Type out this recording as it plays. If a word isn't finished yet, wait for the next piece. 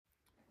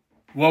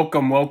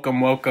Welcome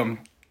to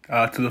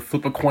the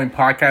Flip a Coin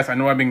podcast. I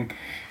know I've been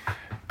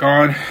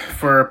gone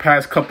for the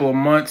past couple of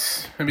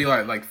months, maybe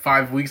like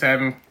 5 weeks. I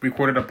haven't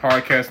recorded a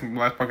podcast. The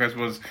last podcast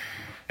was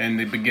in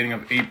the beginning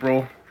of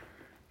April.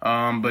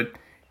 But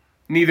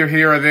neither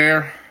here or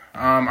there.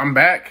 I'm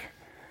back.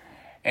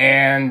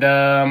 And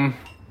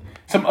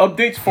some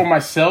updates for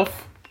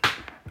myself.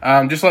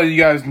 Just so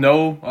you guys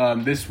know,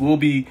 this will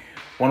be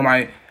one of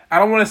my, I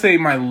don't want to say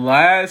my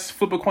last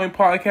Flip a Coin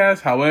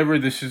podcast. However,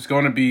 this is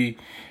going to be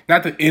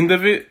not the end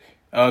of it,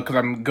 because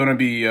I'm going to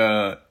be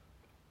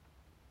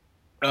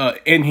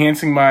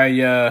enhancing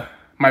my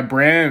my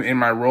brand and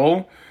my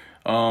role.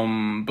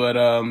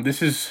 But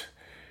this is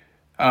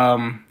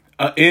an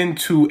end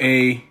to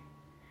a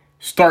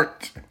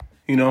start,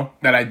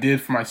 that I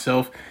did for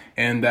myself,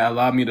 and that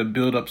allowed me to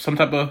build up some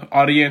type of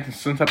audience and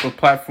some type of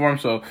platform.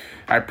 So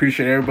I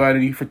appreciate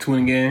everybody for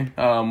tuning in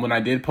when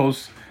I did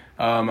post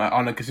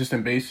on a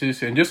consistent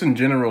basis, and just in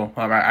general.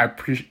 I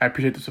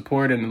appreciate the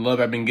support and the love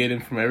I've been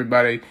getting from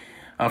everybody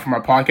for my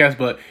podcast.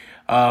 But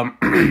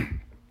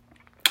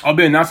I'll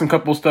be announcing a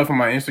couple of stuff on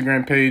my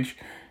Instagram page,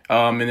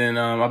 and then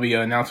I'll be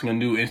announcing a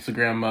new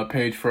Instagram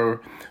page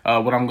for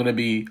what I'm going to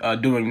be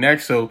doing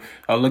next. So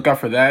look out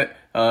for that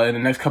in the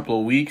next couple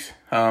of weeks.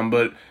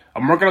 But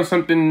I'm working on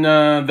something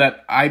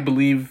that I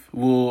believe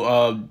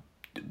will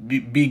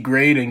be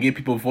great and give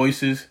people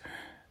voices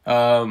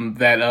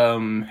that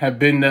have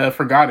been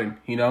forgotten,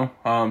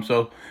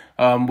 So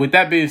with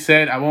that being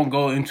said, I won't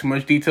go into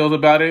much details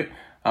about it.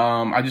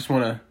 I just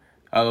want to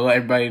let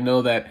everybody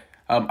know that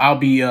I'll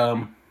be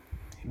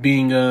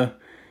being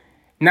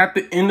not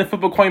the end of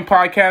Flip a Coin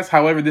podcast.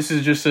 However, this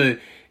is just a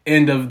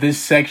end of this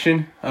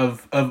section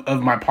of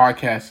my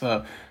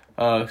podcast.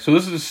 So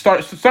this is the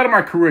start of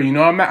my career.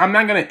 I'm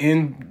not gonna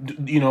end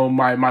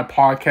my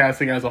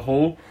podcasting as a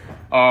whole.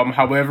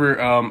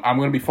 However, I'm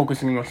gonna be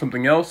focusing on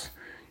something else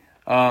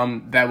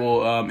that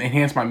will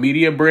enhance my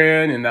media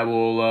brand, and that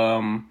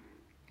will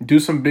do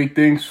some big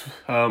things.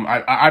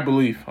 I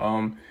believe.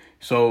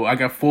 So I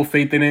got full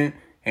faith in it,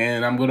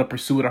 and I'm gonna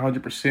pursue it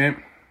 100%.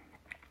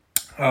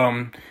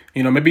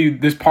 Maybe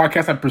this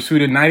podcast I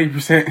pursued it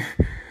 90%.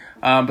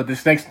 But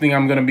this next thing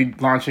I'm gonna be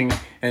launching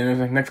in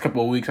the next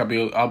couple of weeks, I'll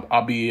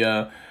be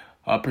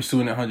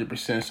pursuing it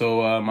 100%.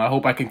 So I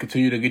hope I can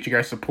continue to get you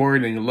guys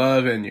support and your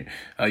love and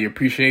your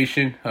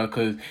appreciation,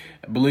 because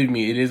believe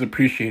me, it is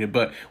appreciated.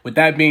 But with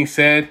that being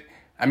said,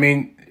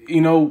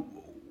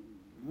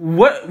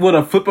 what would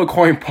a Flip a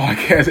Coin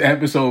podcast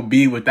episode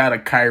be without a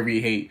Kyrie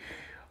hate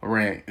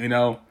rant?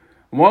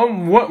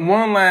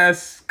 One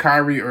last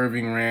Kyrie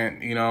Irving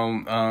rant,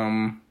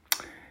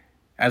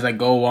 as I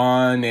go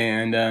on,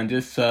 and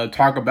just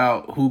talk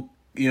about who,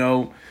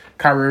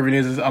 Kyrie Irving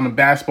is on the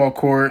basketball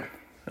court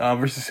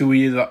versus who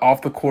he is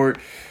off the court.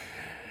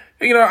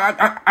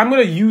 I'm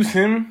going to use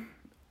him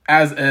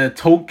as a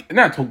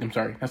token,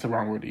 sorry, that's the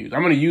wrong word to use.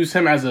 I'm going to use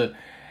him as a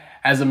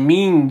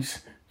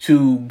means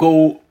to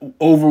go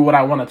over what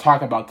I want to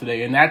talk about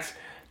today. And that's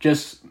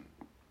just,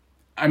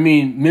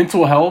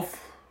 mental health,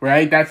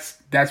 right?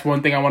 That's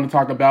one thing I want to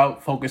talk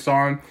about, focus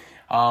on.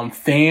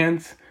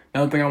 Fans,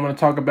 another thing I want to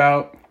talk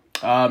about.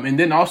 And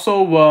then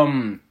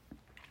also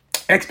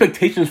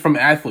expectations from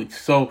athletes.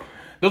 So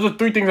those are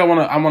three things I want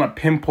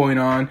to pinpoint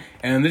on,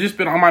 and they've just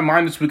been on my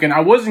mind this weekend. I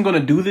wasn't going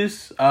to do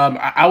this.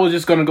 I was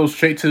just going to go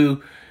straight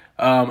to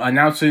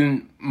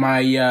announcing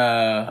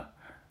my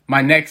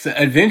my next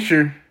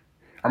venture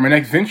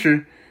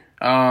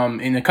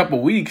in a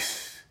couple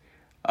weeks.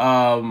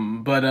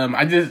 But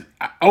I just,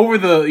 over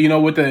the,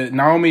 with the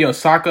Naomi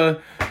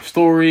Osaka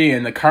story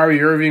and the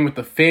Kyrie Irving with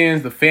the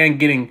fan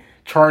getting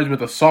charged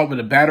with assault with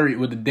a battery,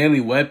 with a deadly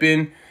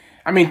weapon.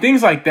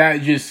 Things like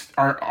that just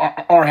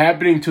are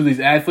happening to these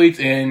athletes,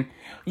 and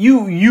you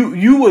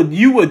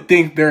would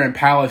think they're in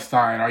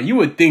Palestine, or you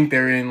would think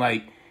they're in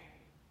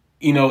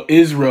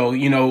Israel,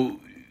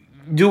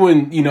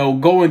 doing,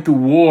 going through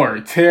war,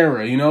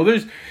 terror,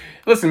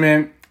 listen,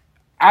 man,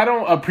 I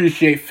don't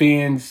appreciate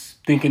fans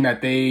thinking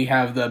that they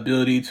have the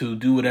ability to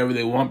do whatever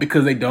they want,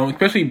 because they don't,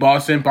 especially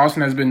Boston.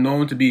 Boston has been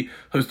known to be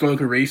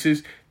historically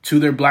racist to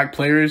their black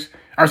players.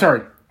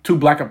 Two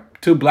black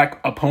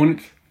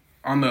opponents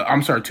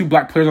two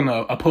black players on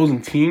the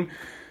opposing team.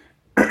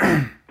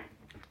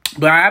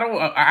 But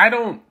I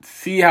don't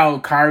see how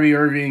Kyrie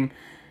Irving,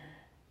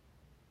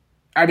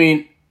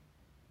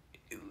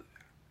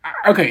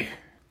 okay,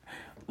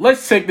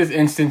 let's take this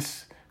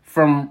instance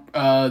from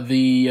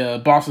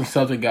the Boston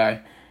Celtic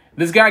guy.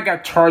 This guy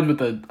got charged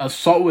with an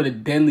assault with a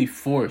deadly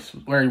force,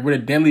 or with a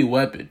deadly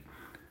weapon.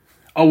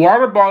 A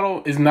water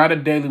bottle is not a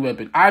deadly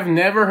weapon. I've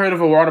never heard of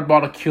a water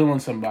bottle killing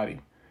somebody.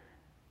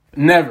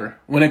 Never,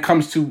 when it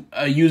comes to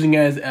using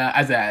it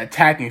as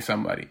attacking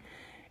somebody.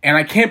 And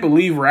I can't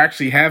believe we're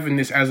actually having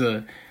this as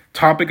a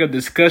topic of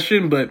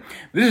discussion, but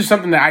this is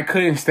something that I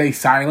couldn't stay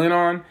silent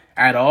on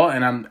at all,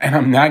 and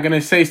I'm not going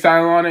to stay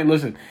silent on it.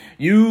 Listen,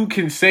 you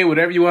can say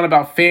whatever you want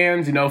about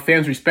fans,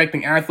 fans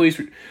respecting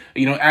athletes,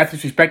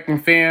 athletes respecting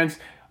fans.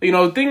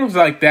 things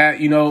like that,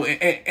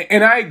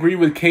 and I agree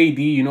with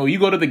KD, you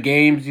go to the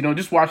games,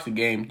 just watch the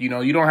game, you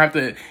don't have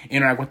to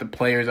interact with the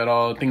players at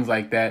all, things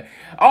like that.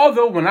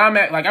 Although when I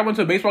went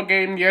to a baseball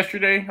game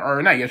yesterday,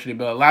 or not yesterday,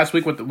 but last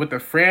week with a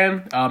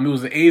friend, it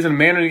was the A's and the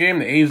Mariners game,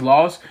 the A's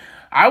lost.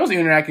 I was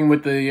interacting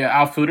with the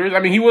outfielders.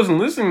 I mean, he wasn't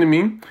listening to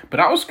me, but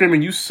I was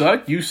screaming, "You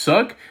suck, you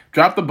suck."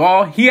 Drop the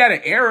ball. He had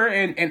an error,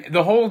 and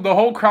the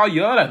whole crowd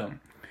yelled at him.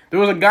 There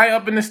was a guy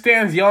up in the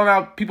stands yelling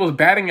out people's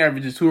batting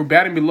averages who were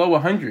batting below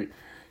 100.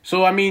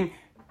 So, I mean,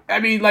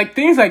 like,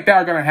 things like that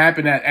are going to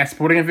happen at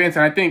sporting events,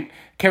 and I think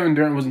Kevin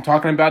Durant wasn't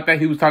talking about that.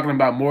 He was talking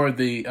about more of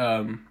the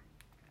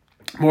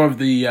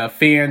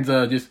fans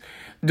just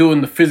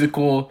doing the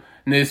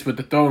physicalness with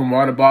the throwing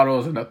water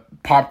bottles and the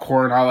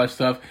popcorn and all that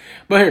stuff.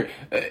 But here,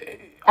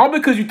 all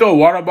because you throw a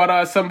water bottle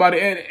at somebody,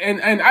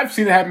 and I've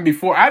seen it happen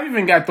before. I've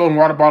even got thrown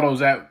water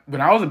bottles at when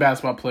I was a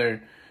basketball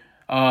player.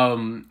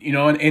 In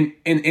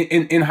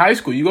high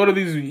school, you go to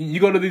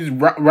these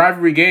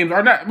rivalry games,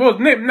 or not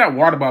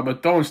water bottle,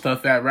 but throwing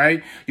stuff at,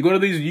 right? You go to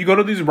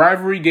these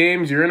rivalry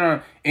games. You're in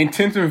an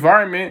intense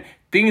environment.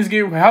 Things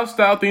get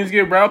hostile. Things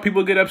get riled.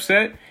 People get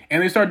upset,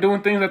 and they start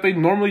doing things that they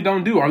normally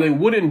don't do or they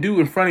wouldn't do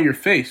in front of your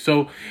face.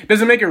 So,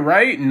 does it make it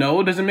right?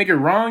 No. Does it make it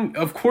wrong?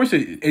 Of course,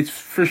 it's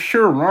for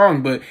sure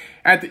wrong. But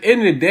at the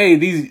end of the day,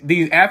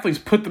 these athletes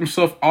put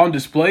themselves on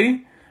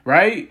display,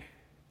 right?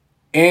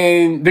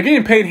 And they're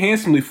getting paid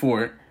handsomely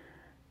for it.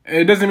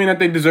 It doesn't mean that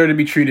they deserve to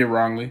be treated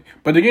wrongly,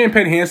 but they're getting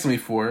paid handsomely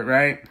for it,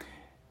 right?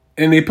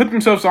 And they put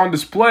themselves on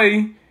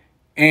display,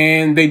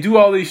 and they do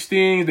all these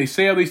things. They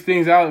say all these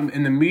things out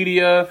in the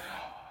media,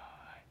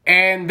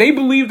 and they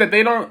believe that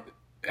they don't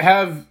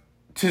have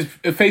to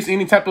face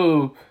any type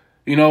of,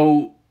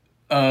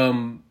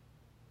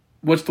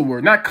 what's the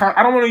word? I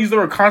don't want to use the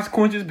word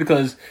consequences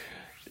because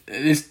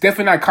it's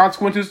definitely not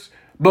consequences,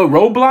 but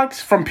roadblocks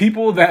from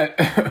people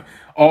that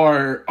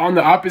are on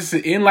the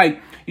opposite end.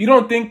 Like, you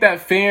don't think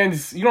that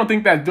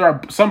there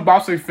are some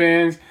boxing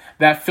fans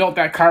that felt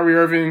that Kyrie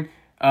Irving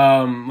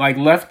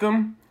left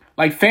them?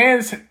 Like,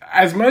 fans,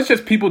 as much as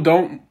people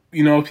don't,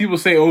 people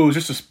say, oh, it's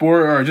just a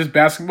sport or just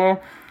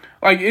basketball.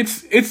 Like,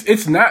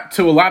 it's not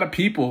to a lot of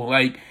people.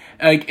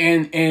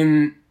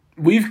 And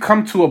we've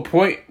come to a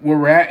point where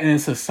we're at in a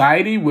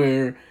society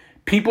where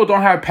people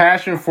don't have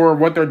passion for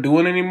what they're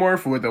doing anymore,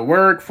 for their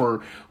work,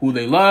 for who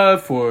they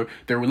love, for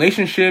their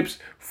relationships,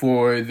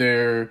 for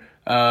their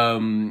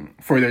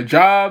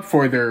job,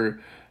 for their,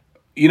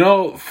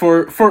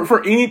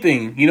 for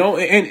anything,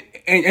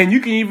 and you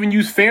can even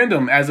use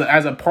fandom as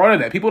a part of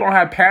that. People don't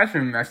have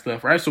passion in that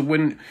stuff, right? So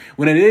when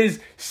it is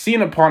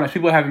seen upon as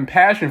people having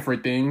passion for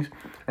things,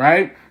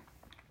 right,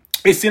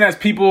 it's seen as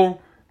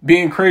people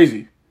being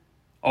crazy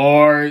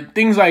or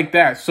things like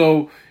that.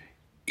 So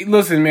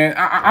listen, man,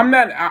 I'm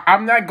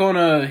not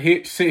gonna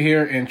sit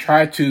here and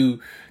try to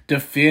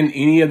defend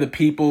any of the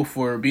people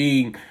for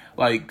being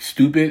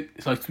stupid.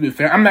 It's like stupid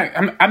fan. I'm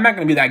not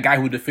gonna be that guy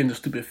who defends a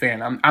stupid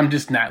fan. I'm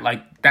just not.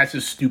 That's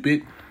just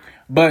stupid.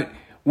 But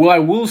what I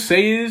will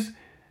say is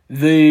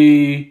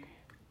here's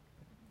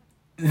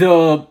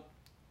the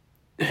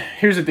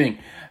thing.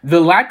 The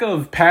lack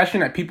of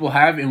passion that people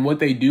have in what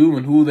they do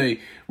and who they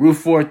root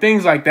for,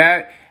 things like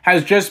that,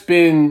 has just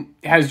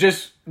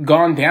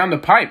gone down the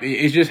pipe.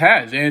 It just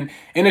has. And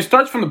it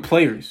starts from the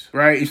players,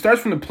 right? It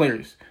starts from the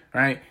players,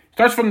 right? It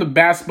starts from the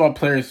basketball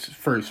players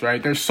first,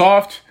 right? They're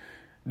soft.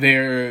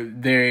 They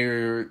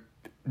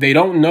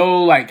don't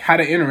know how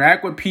to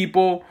interact with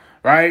people,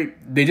 right?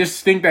 They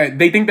just think that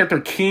they're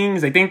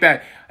kings. They think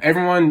that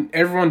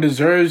everyone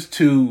deserves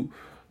to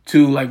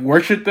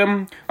worship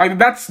them.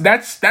 That's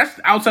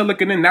outside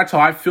looking in. That's how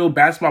I feel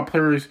basketball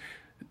players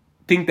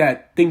think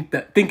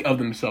of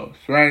themselves,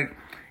 right?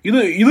 You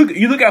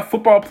look at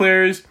football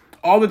players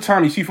all the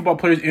time. You see football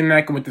players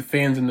interacting with the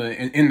fans in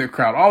the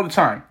crowd all the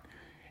time.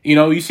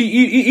 You see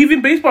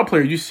even baseball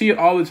players. You see it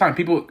all the time.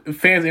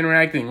 Fans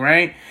interacting,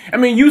 right? I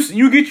mean,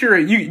 you get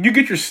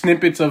your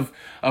snippets of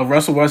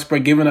Russell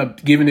Westbrook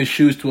giving his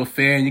shoes to a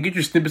fan. You get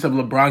your snippets of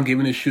LeBron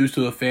giving his shoes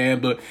to a fan.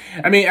 But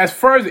I mean, as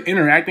far as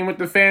interacting with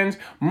the fans,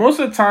 most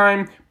of the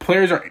time,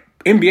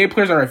 NBA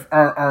players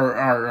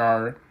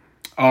are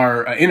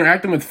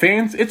interacting with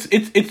fans. It's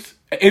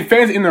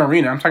fans in the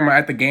arena. I'm talking about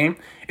at the game.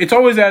 It's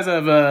always as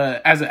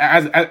a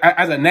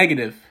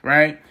negative,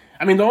 right?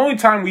 I mean, the only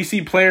time we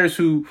see players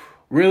who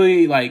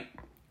really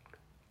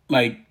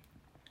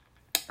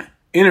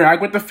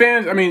interact with the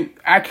fans, I mean,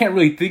 I can't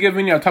really think of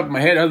any off the top of my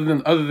head other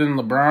than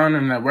LeBron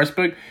and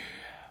Westbrook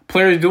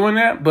players doing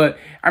that. But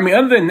I mean,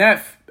 other than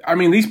that, I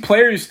mean, these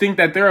players think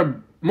that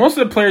most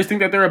of the players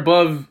think that they're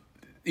above,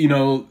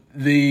 the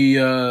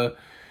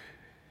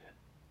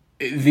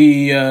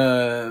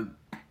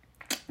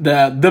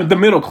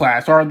middle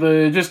class or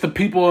the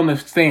people in the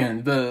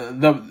stand,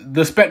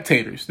 the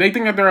spectators. They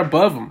think that they're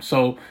above them.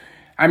 So,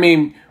 I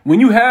mean, when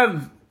you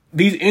have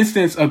these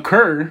incidents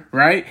occur,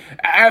 right?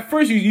 At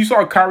first, you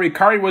saw Kyrie.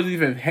 Kyrie wasn't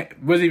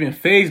even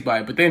fazed by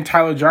it. But then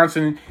Tyler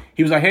Johnson,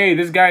 he was like, "Hey,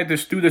 this guy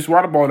just threw this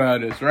water ball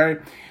out of this," right?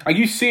 Like,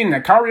 you seen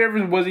that. Kyrie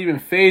Irving wasn't even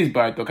fazed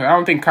by it, though, because I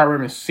don't think Kyrie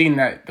Irving seen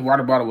that the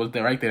water bottle was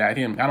directed at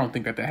him. I don't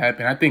think that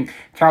happened. I think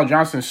Tyler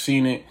Johnson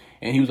seen it,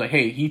 and he was like,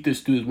 "Hey, he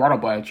just threw his water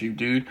bottle at you,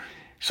 dude."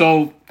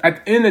 So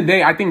at the end of the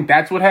day, I think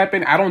that's what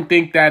happened. I don't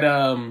think that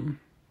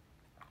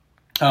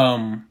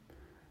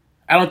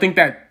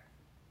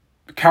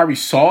Kyrie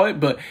saw it,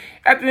 but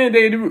at the end of the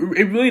day,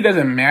 it really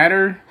doesn't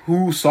matter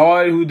who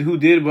saw it, who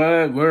did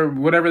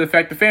whatever. The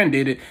fact the fan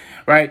did it,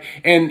 right?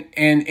 And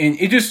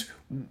it just,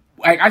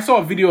 like, I saw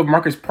a video of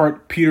Marcus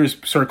Peters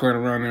circling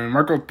around there.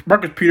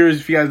 Marcus Peters,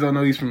 if you guys don't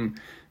know, he's from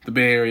the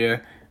Bay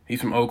Area.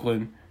 He's from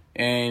Oakland,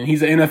 and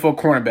he's an NFL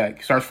cornerback.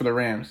 He starts for the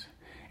Rams.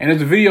 And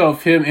there's a video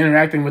of him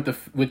interacting with the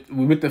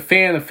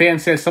fan. The fan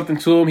says something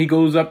to him. He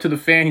goes up to the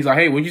fan. He's like,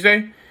 "Hey, what'd you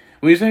say?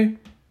 What'd you say?"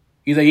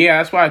 He's like, "Yeah,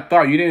 that's what I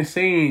thought. You didn't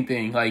say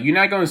anything. Like, you're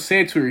not going to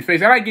say it to your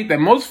face." And I get that.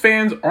 Most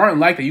fans aren't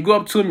like that. You go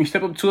up to them, you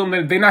step up to them,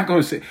 they're not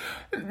going to say.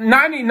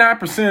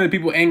 99% of the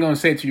people ain't going to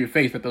say it to your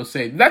face, but they'll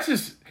say it. That's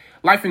just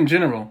life in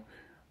general.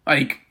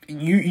 Like,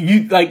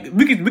 we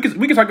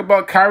could talk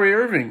about Kyrie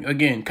Irving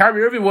again.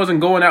 Kyrie Irving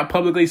wasn't going out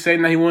publicly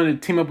saying that he wanted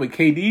to team up with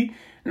KD.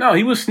 No,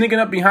 he was sneaking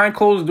up behind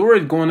closed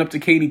doors, going up to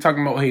KD,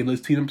 talking about, "Hey, let's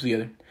team up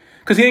together."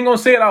 Because he ain't going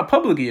to say it out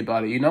publicly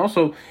about it,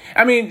 So,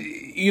 I mean,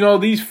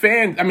 these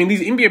fans,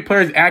 these NBA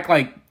players act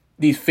like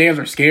these fans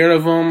are scared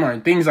of them or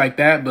things like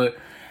that. But,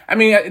 I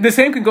mean, the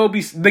same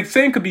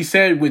could be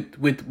said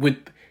with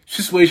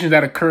situations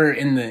that occur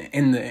in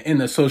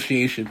the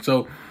association.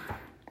 So,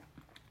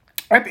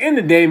 at the end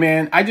of the day,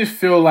 man, I just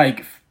feel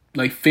like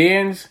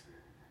fans,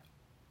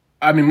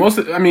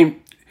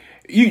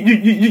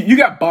 you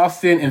got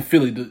Boston and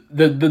Philly,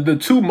 the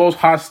two most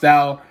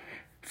hostile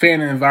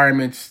fan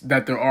environments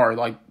that there are.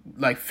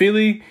 Like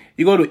Philly,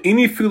 you go to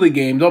any Philly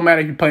game, don't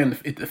matter if you're playing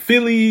the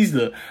Phillies,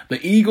 the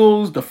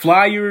Eagles, the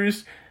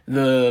Flyers,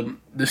 the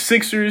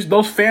Sixers.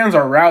 Those fans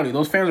are rowdy.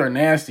 Those fans are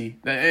nasty,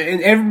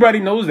 and everybody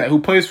knows that who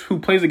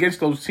plays against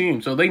those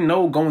teams. So they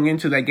know going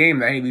into that game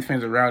that, hey, these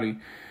fans are rowdy.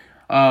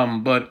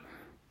 But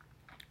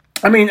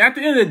I mean, at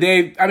the end of the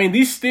day,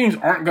 these things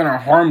aren't gonna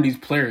harm these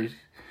players.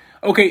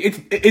 Okay,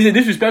 is it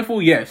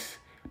disrespectful? Yes.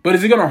 But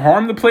is it going to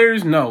harm the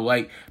players? No.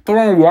 Like,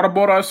 throwing a water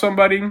bottle at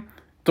somebody,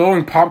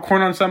 throwing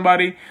popcorn on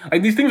somebody.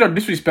 Like, these things are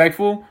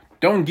disrespectful.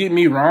 Don't get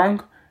me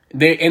wrong.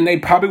 They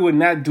probably would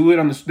not do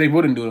it they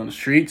wouldn't do it on the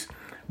streets.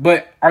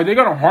 But are they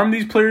going to harm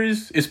these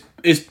players?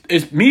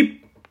 Is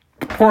me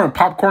pouring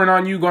popcorn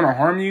on you going to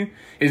harm you?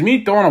 Is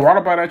me throwing a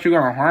water bottle at you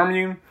going to harm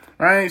you?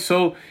 Right?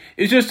 So,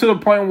 it's just to the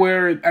point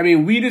where,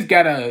 we just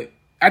got to,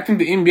 I think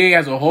the NBA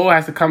as a whole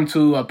has to come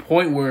to a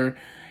point where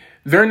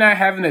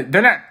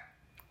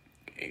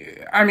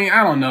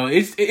I don't know.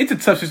 It's a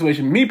tough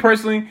situation. Me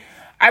personally,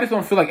 I just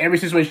don't feel like every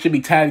situation should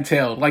be tagged.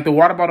 Like the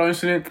water bottle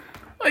incident,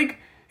 like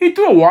he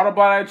threw a water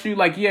bottle at you.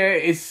 Like, yeah,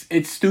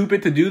 it's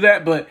stupid to do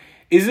that, but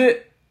is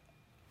it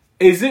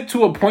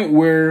to a point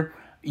where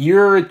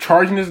you're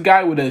charging this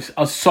guy with an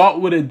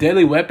assault with a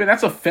deadly weapon?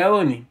 That's a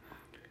felony.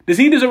 Does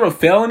he deserve a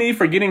felony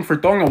for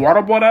throwing a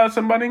water bottle at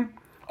somebody?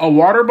 A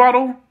water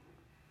bottle?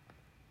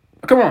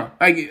 Come on,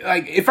 like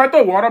if I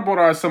throw a water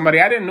bottle at somebody,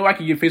 I didn't know I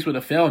could get faced with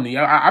a felony.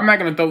 I'm not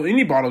gonna throw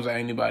any bottles at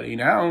anybody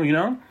now,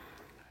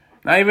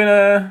 Not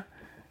even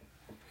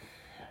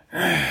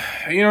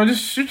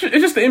it's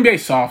just the NBA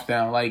soft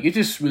now. Like, it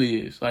just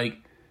really is. Like,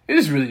 it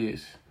just really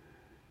is.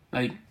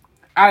 Like,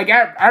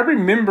 I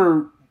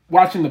remember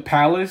watching the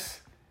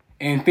Palace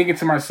and thinking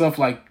to myself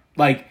like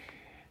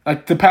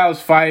the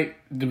Palace fight,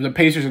 the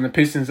Pacers and the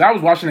Pistons. I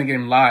was watching that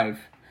game live,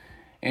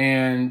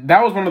 and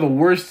that was one of the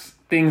worst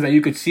things that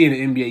you could see in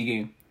an NBA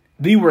game.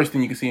 The worst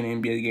thing you could see in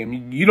an NBA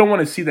game. You don't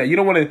want to see that. You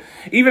don't want to,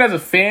 even as a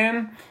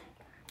fan,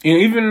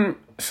 even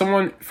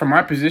someone from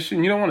my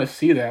position, you don't want to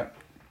see that.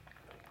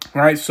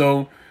 Right?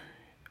 So,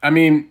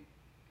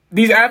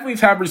 these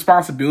athletes have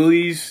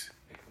responsibilities,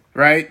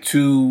 right,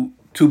 to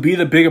be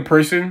the bigger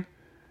person,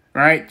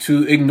 right,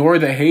 to ignore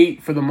the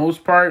hate for the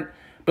most part.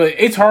 But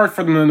it's hard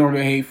for them to ignore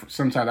the hate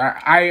sometimes.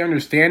 I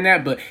understand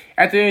that, but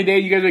at the end of the day,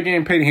 you guys are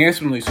getting paid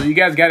handsomely. So you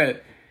guys got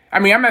to,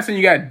 I'm not saying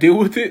you got to deal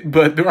with it,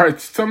 but there are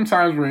some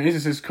times where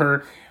instances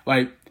occur.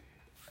 Like,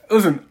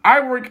 listen,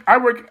 I worked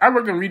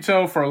in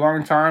retail for a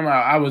long time.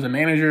 I was a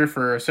manager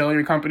for a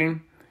celery company,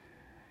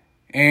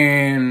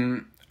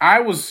 and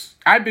I've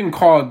been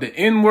called the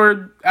N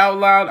word out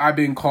loud. I've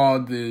been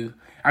called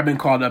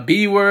a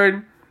B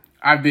word.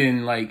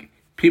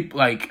 People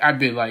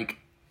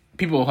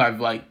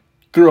have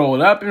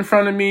thrown up in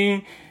front of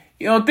me.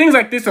 Things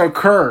like this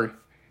occur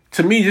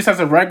to me just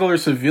as a regular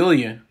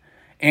civilian.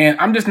 And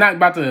I'm just not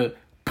about to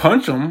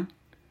punch him.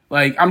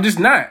 Like, I'm just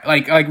not.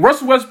 Like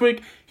Russell Westbrook,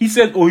 he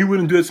said, "Oh, he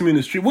wouldn't do it to me in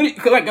the street."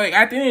 At the end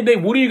of the day,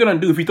 what are you gonna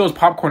do if he throws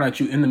popcorn at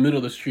you in the middle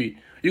of the street?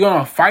 You're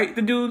gonna fight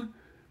the dude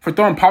for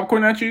throwing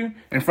popcorn at you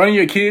in front of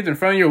your kids, in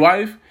front of your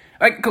wife?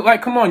 Like,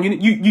 come on,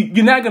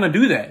 you're not gonna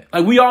do that.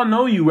 Like, we all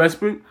know you,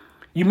 Westbrook.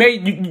 you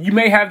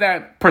may have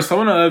that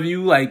persona of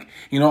you, like,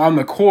 on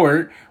the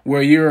court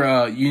where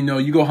you're,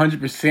 you go 100%,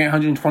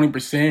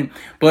 120%.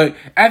 But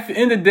at the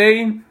end of the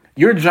day,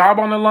 your job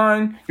on the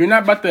line, you're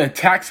not about to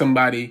attack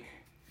somebody.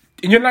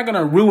 And you're not going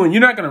to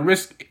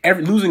risk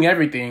losing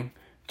everything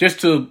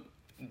just to,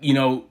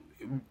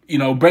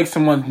 break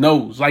someone's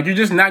nose. Like, you're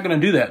just not going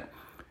to do that.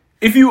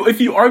 If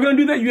you are going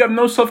to do that, you have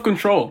no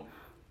self-control.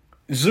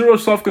 Zero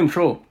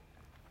self-control.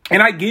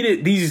 And I get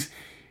it. These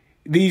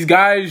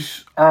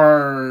guys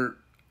are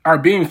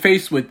being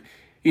faced with,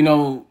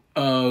 water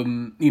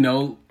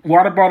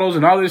bottles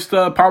and all this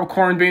stuff,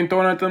 popcorn being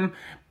thrown at them,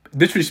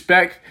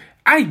 disrespect.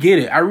 I get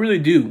it. I really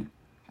do.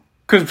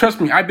 Because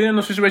trust me, I've been in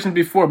those situations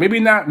before. Maybe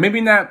not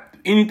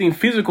anything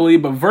physically,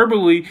 but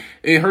verbally,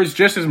 it hurts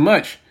just as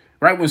much,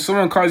 right? When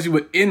someone calls you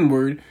an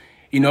N-word,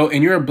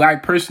 and you're a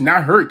black person,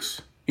 that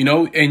hurts,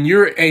 and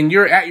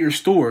you're at your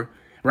store,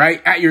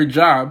 right? At your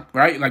job,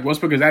 right? Like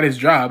Westbrook is at his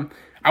job.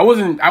 I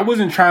wasn't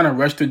trying to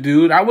rush the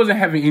dude. I wasn't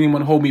having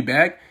anyone hold me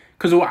back.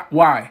 Because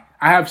why?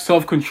 I have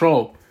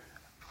self-control.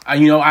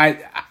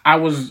 I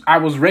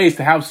was raised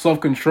to have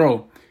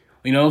self-control.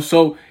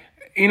 So,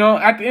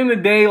 at the end of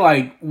the day,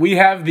 like, we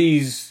have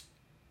these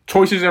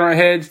choices in our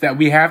heads that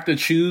we have to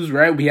choose,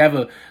 right? We have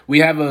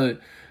a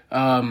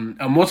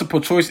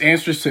multiple choice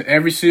answers to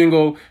every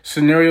single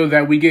scenario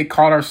that we get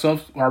caught into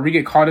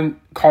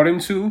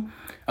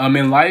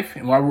in life,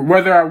 and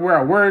whether we're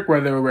at work,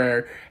 whether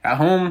we're at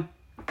home,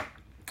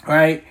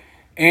 right?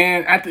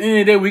 And at the end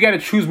of the day, we got to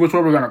choose which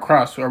road we're gonna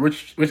cross, or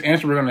which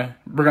answer we're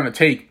gonna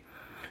take.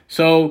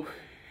 So,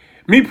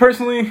 me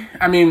personally,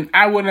 I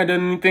wouldn't have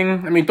done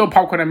anything. Throw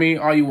popcorn at me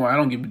all you want. I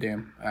don't give a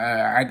damn.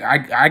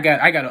 I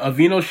got a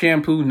Aveeno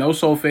shampoo, no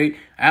sulfate,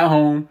 at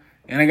home,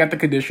 and I got the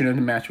conditioner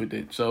to match with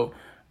it. So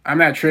I'm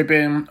not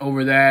tripping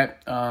over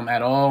that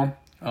at all.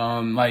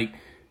 I'm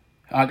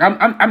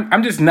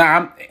just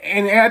not.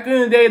 And at the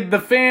end of the day, the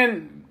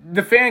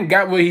fan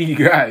got what he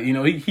got.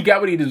 He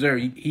got what he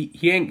deserved.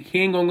 He ain't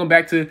gonna go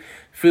back to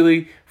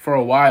Philly for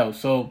a while.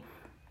 So,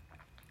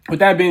 with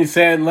that being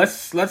said,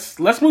 let's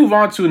move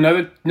on to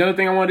another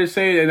thing I wanted to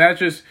say, and that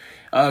just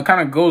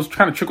kind of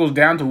trickles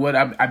down to what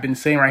I've been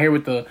saying right here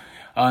with the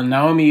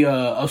Naomi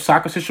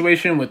Osaka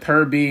situation, with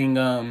her being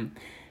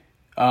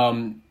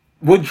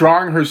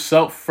withdrawing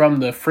herself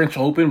from the French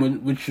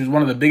Open, which is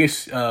one of the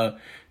biggest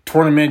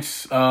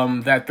tournaments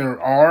that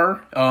there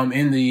are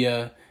in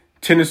the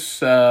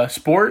tennis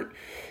sport.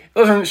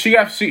 Listen,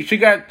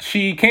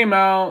 she came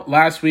out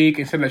last week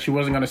and said that she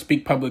wasn't going to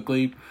speak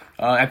publicly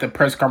at the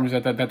press conference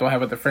that they'll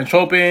have at the French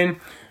Open.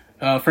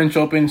 French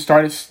Open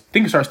starts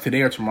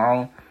today or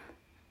tomorrow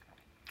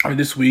or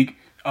this week.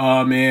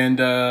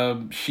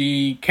 And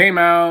she came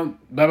out,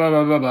 blah blah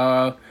blah blah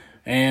blah,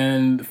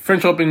 and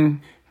French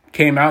Open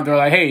came out. They're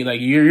like, hey, like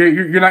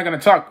you're not going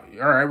to talk.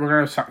 All right, we're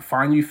going to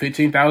fine you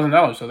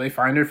 $15,000. So they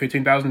fined her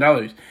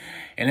 $15,000.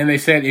 And then they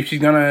said if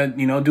she's going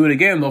to, do it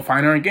again, they'll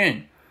fine her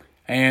again.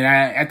 And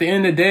at the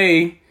end of the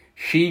day,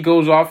 she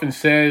goes off and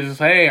says,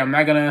 hey, I'm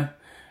not going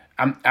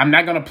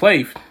to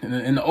play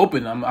in the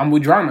Open. I'm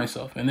withdrawing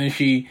myself. And then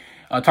she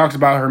talks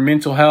about her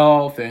mental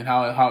health and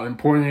how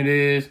important it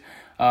is.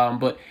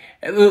 But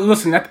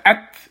listen,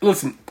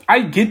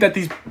 I get that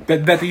these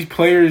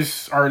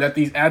players or that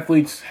these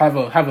athletes have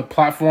a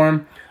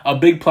platform, a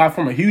big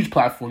platform, a huge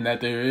platform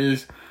that there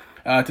is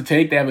to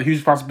take. They have a huge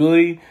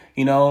responsibility,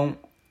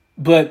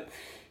 but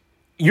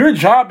your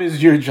job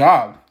is your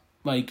job.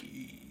 Like,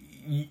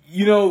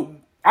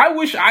 I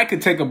wish I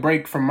could take a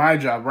break from my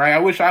job, right? I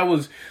wish I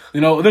was,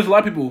 there's a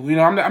lot of people,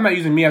 I'm not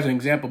using me as an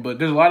example, but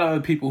there's a lot of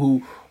other people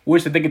who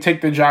wish that they could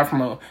take their break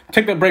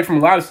from a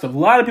lot of stuff. A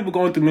lot of people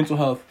going through mental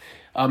health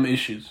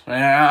issues.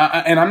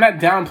 And I'm not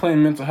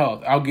downplaying mental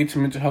health. I'll get to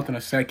mental health in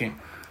a second.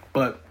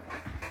 But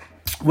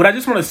what I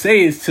just want to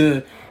say is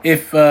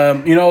if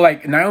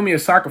like Naomi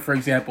Osaka, for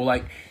example,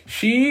 like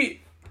she's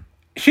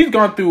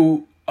gone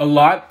through a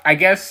lot, I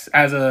guess,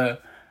 as a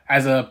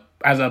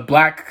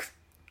black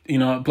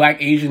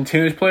Asian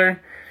tennis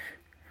player.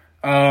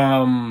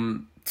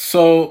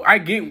 So I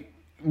get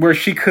where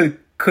she could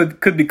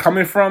be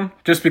coming from,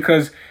 just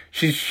because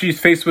she's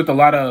faced with a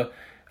lot of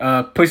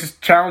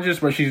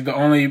challenges where she's the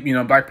only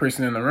black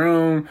person in the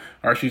room,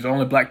 or she's the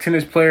only black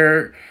tennis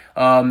player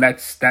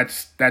that's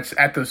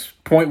at this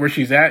point where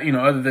she's at,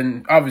 other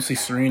than obviously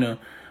Serena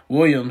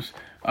Williams.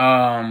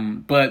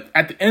 But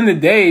at the end of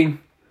the day,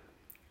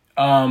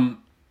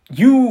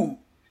 you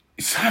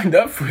signed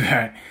up for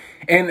that,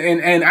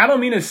 and I don't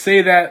mean to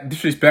say that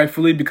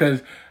disrespectfully,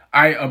 because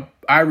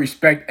I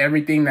respect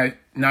everything that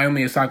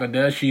Naomi Osaka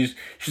does. She's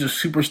a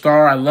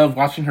superstar. I love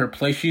watching her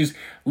play. She's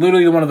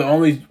literally one of the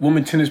only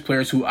women tennis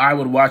players who I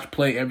would watch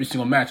play every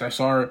single match. I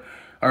saw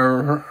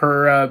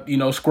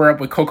her square up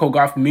with Coco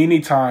Gauff many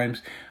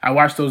times. I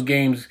watched those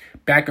games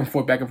back and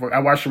forth. I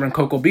watched her when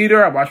Coco beat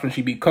her. I watched when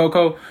she beat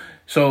Coco.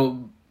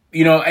 So,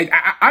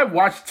 I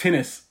watch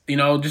tennis,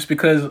 just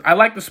because I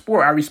like the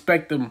sport. I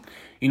respect them,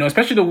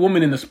 especially the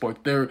women in the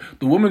sport. The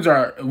women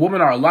are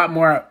a lot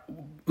more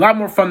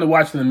fun to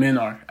watch than the men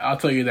are. I'll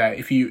tell you that.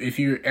 If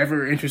you're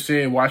ever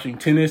interested in watching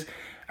tennis,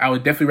 I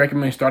would definitely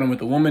recommend starting with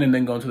the woman and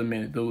then going to the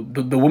men.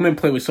 The women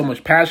play with so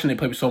much passion. They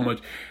play with so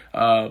much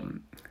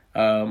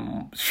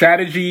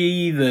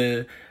strategy.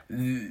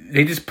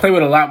 They just play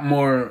with a lot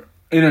more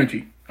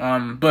energy.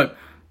 But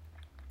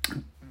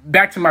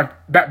back to my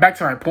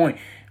point.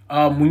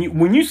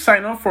 When you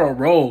sign up for a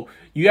role,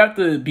 you have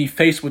to be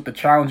faced with the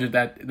challenges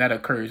that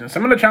occurs. And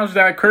some of the challenges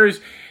that occurs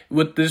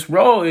with this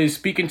role is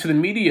speaking to the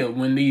media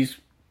when these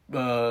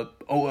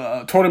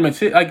tournaments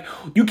hit. Like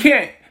you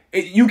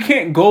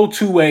can't go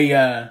to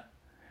an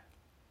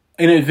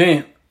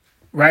event,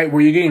 right,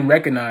 where you're getting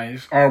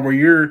recognized or where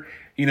you're,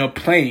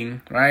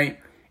 playing, right,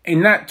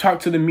 and not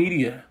talk to the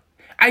media.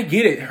 I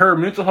get it. Her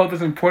mental health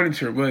is important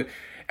to her, but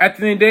at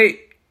the end of the day,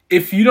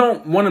 if you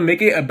don't want to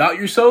make it about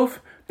yourself,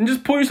 then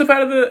just pull yourself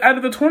out of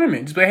the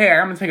tournament. Just be like, hey,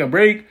 I'm gonna take a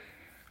break.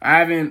 I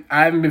haven't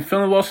been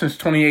feeling well since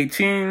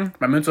 2018.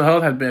 My mental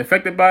health has been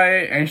affected by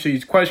it. Answer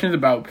these questions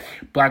about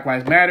Black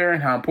Lives Matter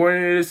and how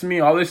important it is to me.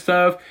 All this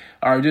stuff,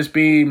 or just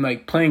being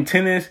like playing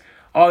tennis.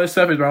 All this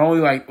stuff is my only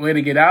way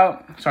to get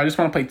out. So I just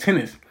want to play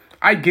tennis.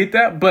 I get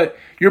that, but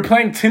you're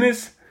playing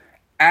tennis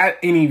at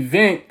an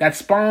event that's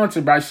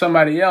sponsored by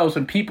somebody else,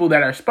 and people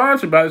that are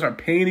sponsored by this are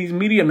paying these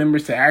media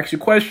members to ask you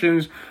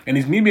questions, and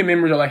these media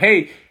members are like,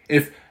 hey,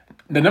 if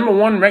the number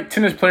one ranked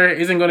tennis player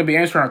isn't going to be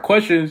answering our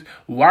questions,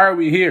 why are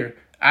we here?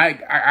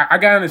 I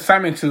got an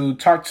assignment to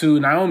talk to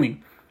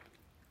Naomi.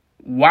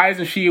 Why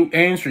isn't she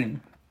answering?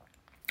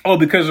 Oh,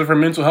 because of her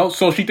mental health.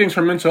 So she thinks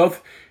her mental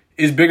health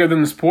is bigger than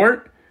the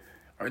sport.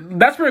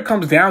 That's where it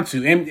comes down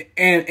to. And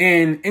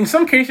in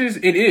some cases,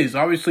 it is.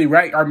 Obviously,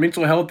 right? Our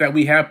mental health that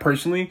we have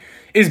personally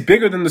is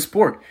bigger than the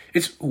sport.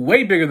 It's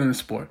way bigger than the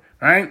sport,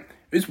 right?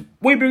 It's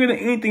way bigger than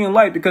anything in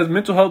life because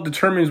mental health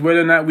determines whether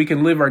or not we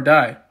can live or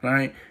die,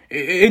 right?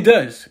 It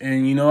does.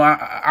 And,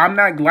 I'm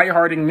not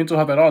lighthearting mental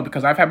health at all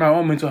because I've had my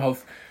own mental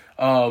health,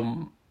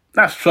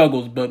 not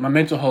struggles, but my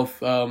mental health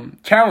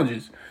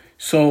challenges.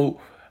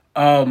 So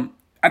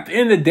at the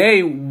end of the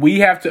day, we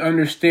have to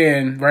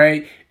understand,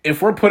 right,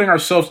 if we're putting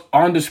ourselves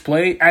on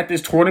display at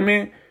this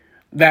tournament,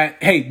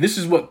 that, hey, this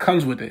is what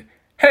comes with it.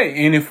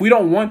 Hey, and if we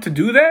don't want to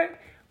do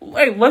that,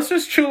 hey, let's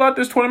just chill out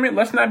this tournament.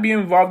 Let's not be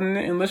involved in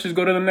it, and let's just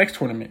go to the next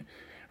tournament,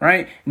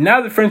 right?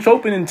 Now the French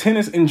Open and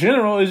tennis in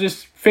general is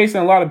just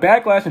facing a lot of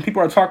backlash, and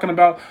people are talking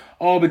about,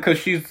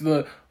 because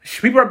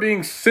people are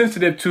being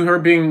sensitive to her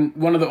being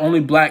one of the only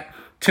black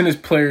tennis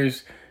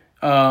players,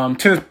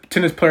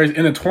 tennis players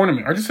in the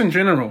tournament, or just in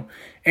general.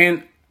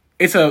 And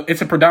it's a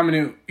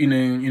predominant,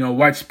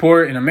 white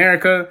sport in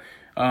America,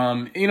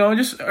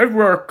 just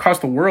everywhere across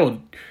the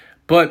world.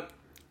 But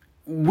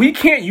we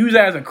can't use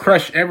that as a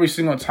crutch every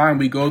single time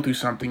we go through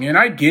something. And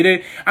I get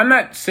it. I'm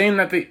not saying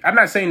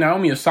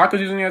Naomi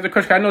Osaka's using it as a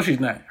crutch. I know she's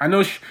not. I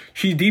know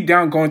she's deep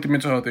down going through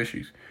mental health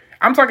issues.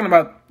 I'm talking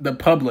about the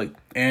public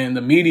and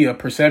the media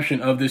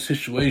perception of this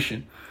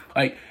situation.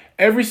 Like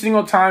every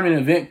single time an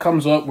event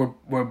comes up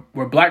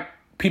where black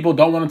people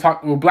don't want to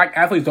talk, where black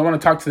athletes don't want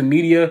to talk to the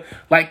media,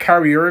 like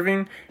Kyrie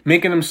Irving,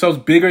 making themselves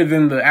bigger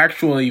than the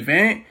actual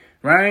event,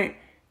 right?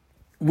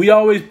 We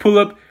always pull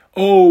up,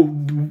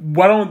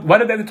 why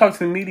did they have to talk to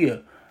the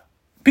media?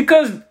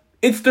 Because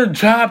it's their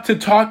job to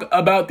talk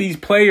about these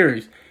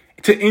players,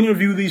 to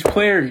interview these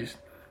players.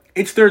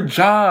 It's their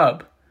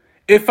job.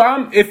 If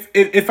I'm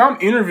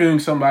interviewing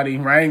somebody,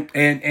 right,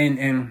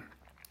 and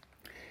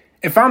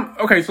if I'm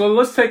okay, so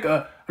let's take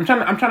I'm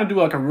trying to do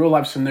like a real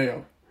life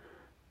scenario.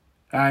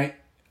 All right.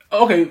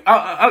 Okay,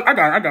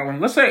 I got one.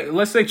 Let's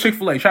say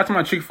Chick-fil-A. Shout out to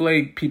my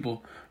Chick-fil-A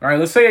people. All right,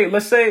 let's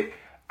say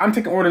I'm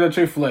taking orders at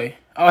Chick-fil-A.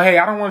 Oh, hey,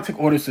 I don't want to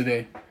take orders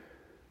today.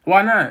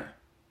 Why not?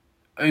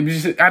 I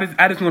just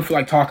don't feel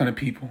like talking to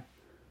people.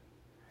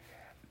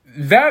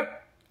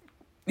 That,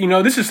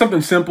 this is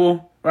something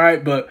simple,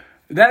 right? But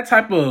that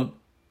type of,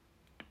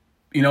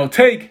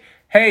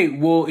 hey,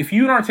 well, if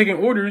you aren't taking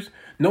orders,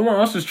 no one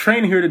else is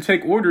trained here to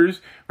take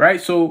orders,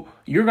 right? So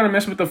you're going to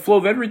mess with the flow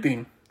of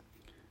everything,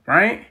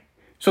 right?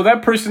 So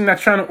that person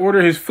that's trying to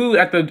order his food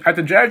at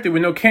the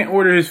drive-thru can't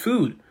order his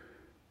food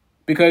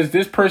because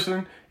this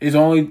person is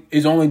only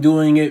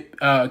doing it.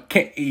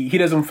 He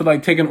doesn't feel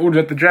like taking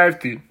orders at the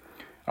drive-thru.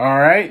 All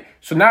right.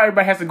 So now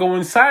everybody has to go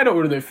inside to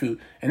order their food,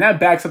 and that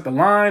backs up the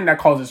line. That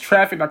causes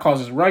traffic. That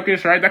causes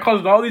ruckus. Right. That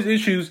causes all these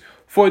issues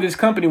for this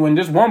company when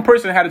just one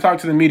person had to talk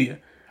to the media,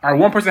 or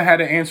one person had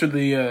to answer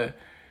the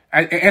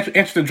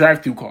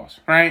drive-thru calls.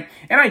 Right.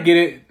 And I get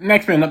it.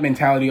 Next man up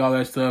mentality, all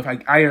that stuff.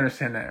 I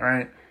understand that.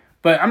 Right.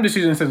 But I'm just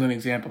using this as an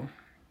example.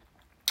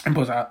 And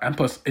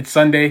plus, it's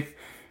Sunday.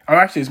 Or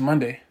actually, it's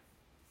Monday.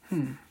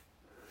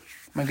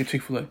 Might get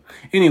Chick-fil-A.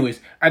 Anyways,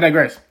 I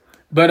digress.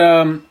 But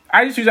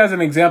I just use that as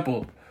an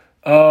example.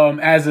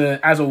 As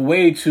a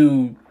way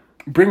to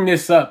bring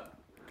this up.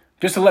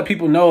 Just to let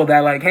people know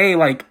that, like, hey,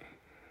 like,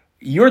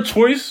 your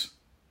choice,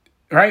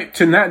 right,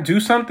 to not do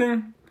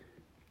something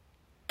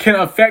can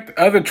affect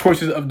other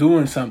choices of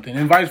doing something.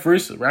 And vice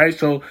versa, right?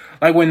 So,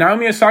 like, when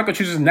Naomi Osaka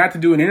chooses not to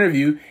do an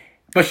interview,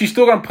 but she's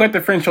still going to play at the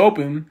French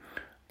Open,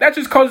 that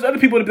just causes other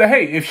people to be like,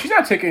 hey, if she's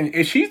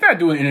not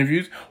doing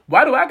interviews,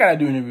 why do I got to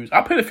do interviews?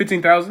 I'll pay the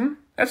 $15,000.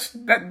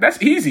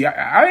 That's easy.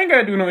 I ain't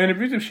gotta do no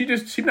interviews. If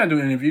she's not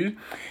doing interviews,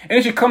 and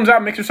then she comes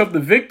out, makes herself the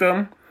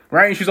victim,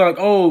 right? And she's like,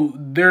 oh,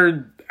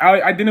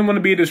 I didn't want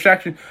to be a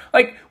distraction.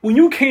 Like, when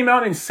you came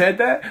out and said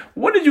that,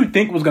 what did you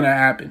think was gonna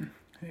happen?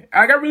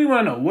 I really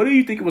want to know. What do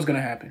you think was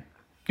gonna happen?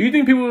 Do you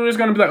think people were just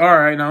gonna be like, all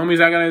right, Naomi's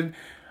not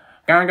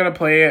gonna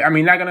play it. I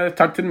mean, not gonna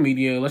talk to the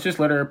media. Let's just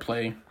let her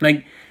play.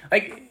 Like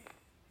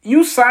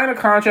you sign a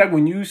contract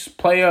when you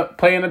play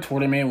in a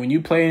tournament, when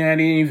you play in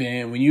any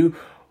event, when you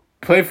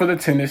play for the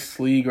tennis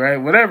league, right?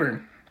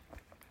 Whatever.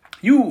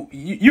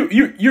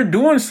 You're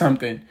doing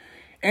something.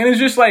 And it's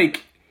just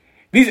like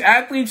these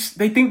athletes,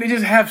 they think they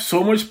just have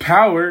so much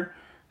power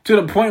to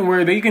the point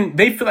where they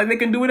feel like they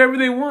can do whatever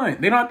they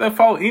want. They don't have to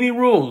follow any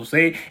rules.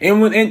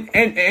 And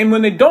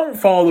when they don't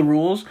follow the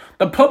rules,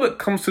 the public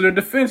comes to their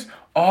defense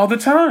all the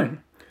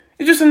time.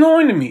 It's just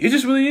annoying to me. It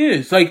just really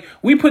is. Like,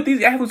 we put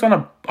these athletes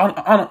on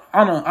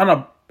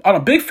a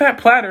big fat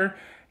platter,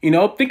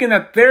 thinking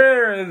that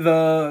they're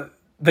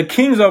the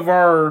kings of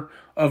our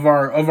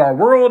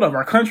world, of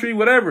our country,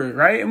 whatever,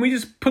 right? And we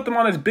just put them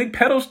on this big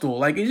pedestal.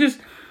 Like, it just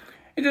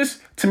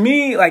to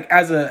me, like,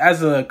 as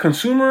a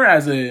consumer,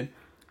 as a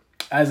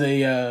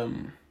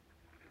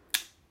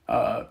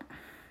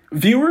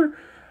viewer,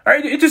 all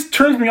right, it just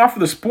turns me off of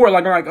the sport.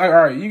 Like, I'm like, all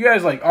right, you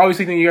guys, like,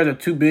 obviously think you guys are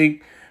too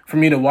big for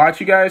me to watch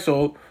you guys,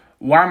 so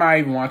why am I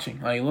even watching?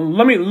 Like,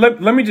 let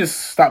me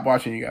just stop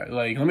watching you guys.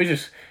 Like, let me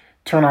just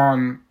turn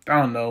on,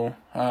 I don't know,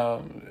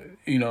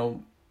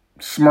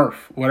 Smurf,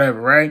 whatever,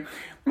 right?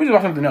 Let me just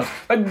watch something else.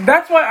 Like,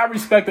 that's why I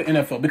respect the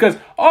NFL, because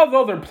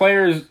although their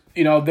players,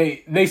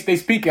 they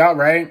speak out,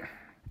 right?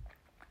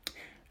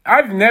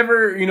 I've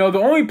never, the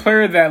only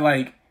player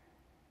that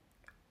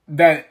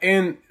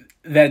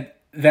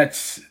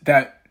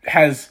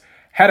has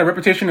had a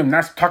reputation of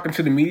not talking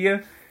to the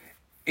media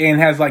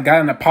and has, like,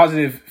 gotten a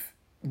positive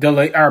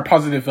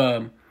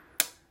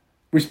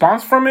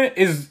response from it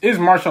is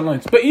Marshawn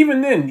Lynch. But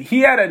even then, he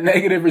had a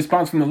negative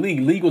response from the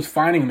league. League was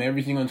fining him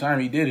every single time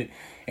he did it.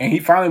 And he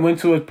finally went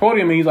to his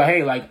podium and he's like,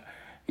 hey, like,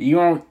 you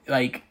don't,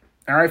 like,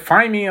 all right,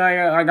 fine me.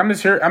 Like, I'm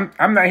just here.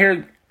 I'm not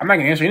here. I'm not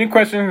going to answer any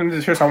questions. I'm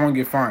just here so I won't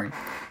get fined.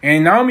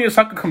 And Naomi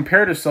Osaka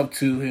compared herself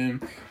to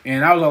him.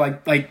 And I was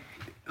like,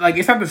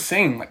 it's not the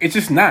same. Like, it's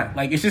just not.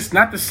 Like, it's just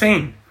not the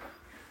same.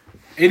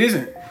 It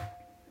isn't.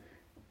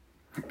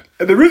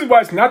 The reason why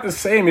it's not the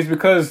same is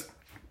because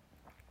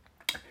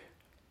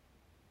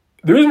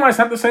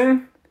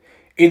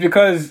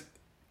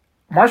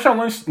Marshawn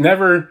Lynch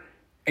never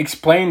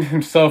explained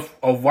himself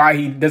of why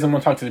he doesn't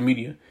want to talk to the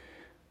media.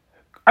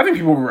 I think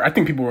people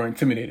were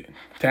intimidated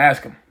to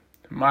ask him,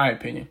 in my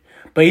opinion.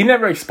 But he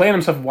never explained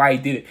himself why he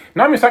did it.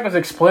 Naomi Osaka is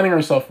explaining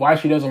herself why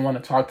she doesn't want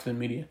to talk to the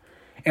media.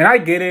 And I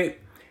get it.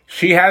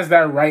 She has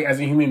that right as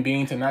a human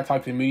being to not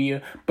talk to the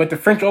media. But the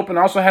French Open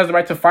also has the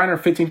right to fine her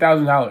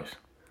 $15,000.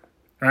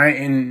 Right?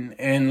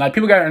 And like,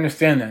 people got to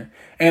understand that.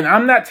 And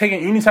I'm not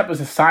taking any type of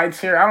sides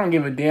here. I don't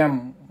give a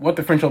damn what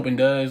the French Open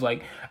does.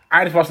 Like,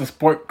 I just watch the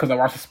sport because I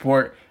watch the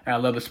sport and I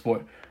love the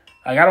sport.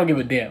 Like, I don't give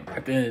a damn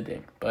at the end of the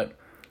day. But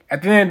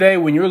at the end of the day,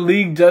 when your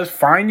league does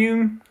fine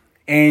you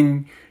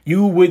and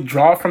you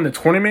withdraw from the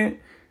tournament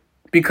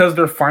because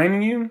they're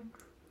fining you,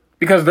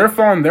 because they're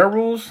following their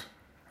rules,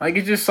 like,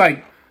 it's just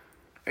like,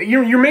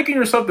 you're making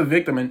yourself the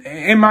victim,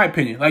 in my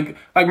opinion. Like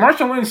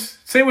Marshawn Lynch,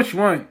 say what you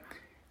want.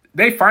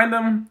 They fined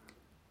them,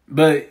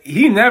 but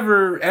he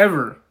never,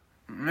 ever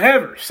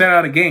sat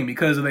out a game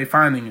because of they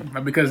finding him.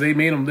 Like, because they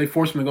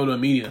forced him to go to the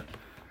media.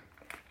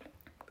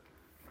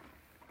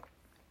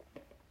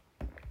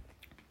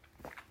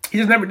 He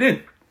just never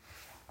did.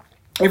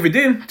 If he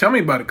did, tell me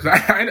about it, because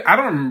I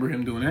don't remember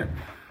him doing that.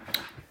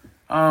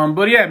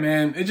 But yeah,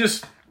 man, it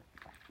just,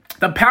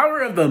 the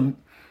power of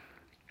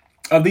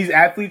these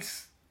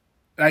athletes,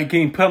 like,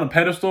 getting put on a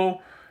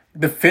pedestal,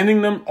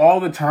 defending them all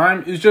the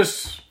time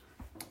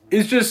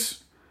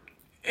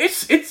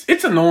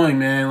it's annoying,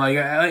 man. Like,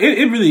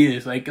 it really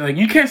is. Like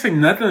you can't say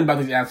nothing about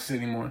these athletes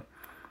anymore.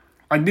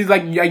 Like,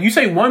 you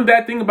say one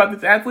bad thing about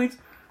these athletes,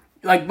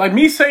 like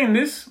me saying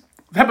this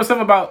type of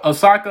stuff about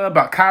Osaka,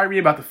 about Kyrie,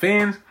 about the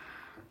fans.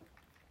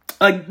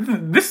 Like,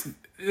 this,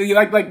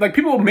 like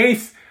people may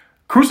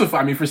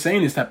crucify me for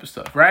saying this type of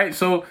stuff, right?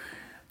 So,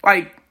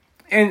 like,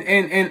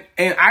 and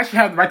I should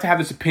have the right to have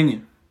this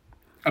opinion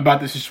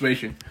about this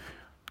situation.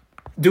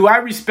 Do I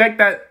respect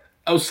that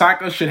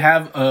Osaka should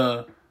have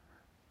a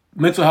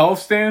mental health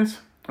stance?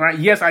 Right?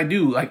 Yes, I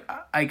do. Like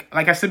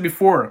I said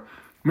before,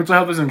 mental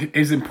health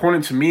is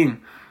important to me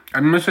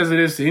as much as it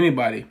is to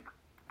anybody,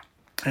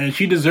 and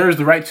she deserves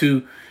the right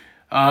to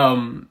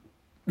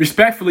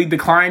respectfully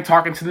decline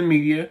talking to the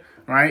media.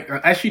 Right?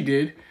 As she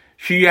did.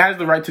 She has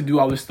the right to do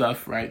all this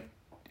stuff, right?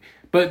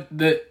 But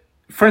the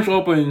French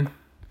Open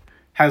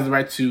has the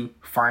right to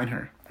fine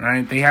her,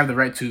 right? They have the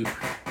right to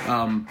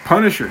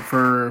punish her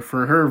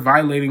for her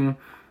violating,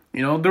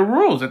 the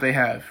rules that they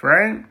have,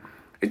 right?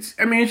 It's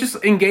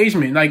just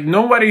engagement. Like,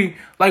 nobody,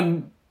 like,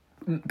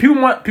 people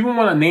want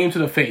a name to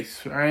the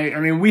face, right? I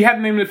mean, we had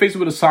a name to the face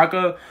with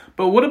Osaka,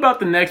 but what about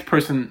the next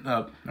person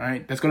up,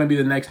 right? That's going to be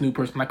the next new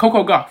person, like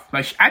Coco Gauff.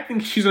 Like, I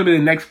think she's going to be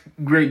the next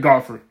great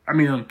golfer. I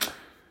mean,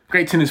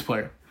 great tennis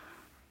player.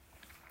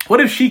 What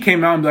if she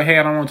came out and be like, hey,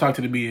 I don't want to talk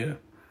to the media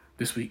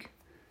this week?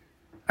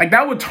 Like,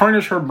 that would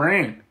tarnish her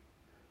brand.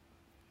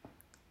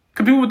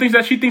 Because people would think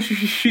that she thinks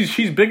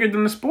she's bigger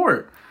than the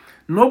sport.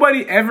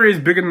 Nobody ever is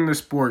bigger than the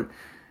sport.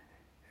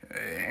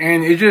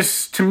 And it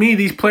just, to me,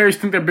 these players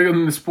think they're bigger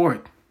than the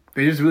sport.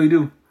 They just really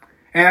do.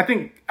 And I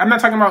think, I'm not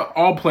talking about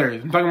all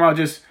players. I'm talking about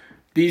just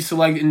these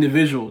select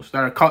individuals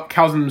that are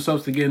causing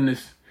themselves to get in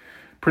this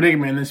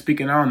predicament and then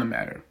speaking out on the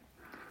matter.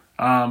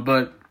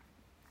 But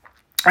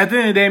at the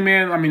end of the day,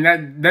 man, I mean,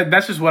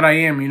 that's just what I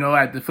am,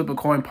 at the Flip a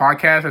Coin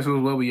podcast. That's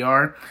what we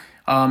are.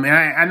 And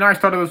I know I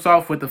started this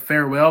off with a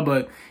farewell,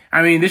 but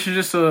I mean, this is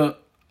just a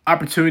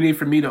opportunity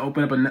for me to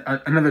open up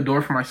another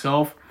door for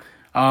myself.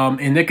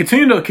 And then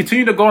continue to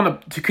go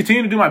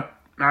continue to do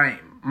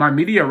my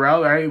media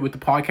route, right, with the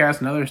podcast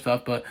and other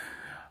stuff. But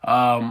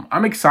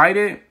I'm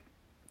excited,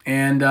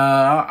 and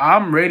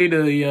I'm ready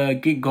to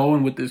get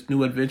going with this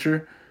new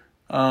adventure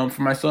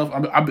for myself.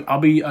 I'll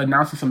be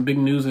announcing some big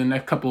news in the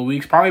next couple of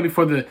weeks, probably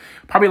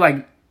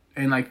like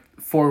in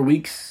 4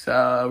 weeks.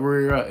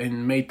 We're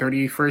in May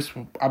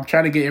 31st. I'm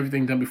trying to get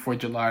everything done before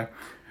July.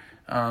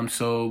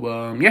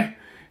 So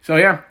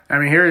yeah, I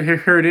mean,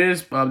 here it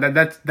is.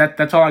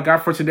 That's all I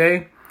got for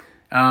today.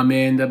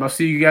 And I'll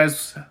see you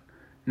guys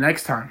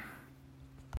next time.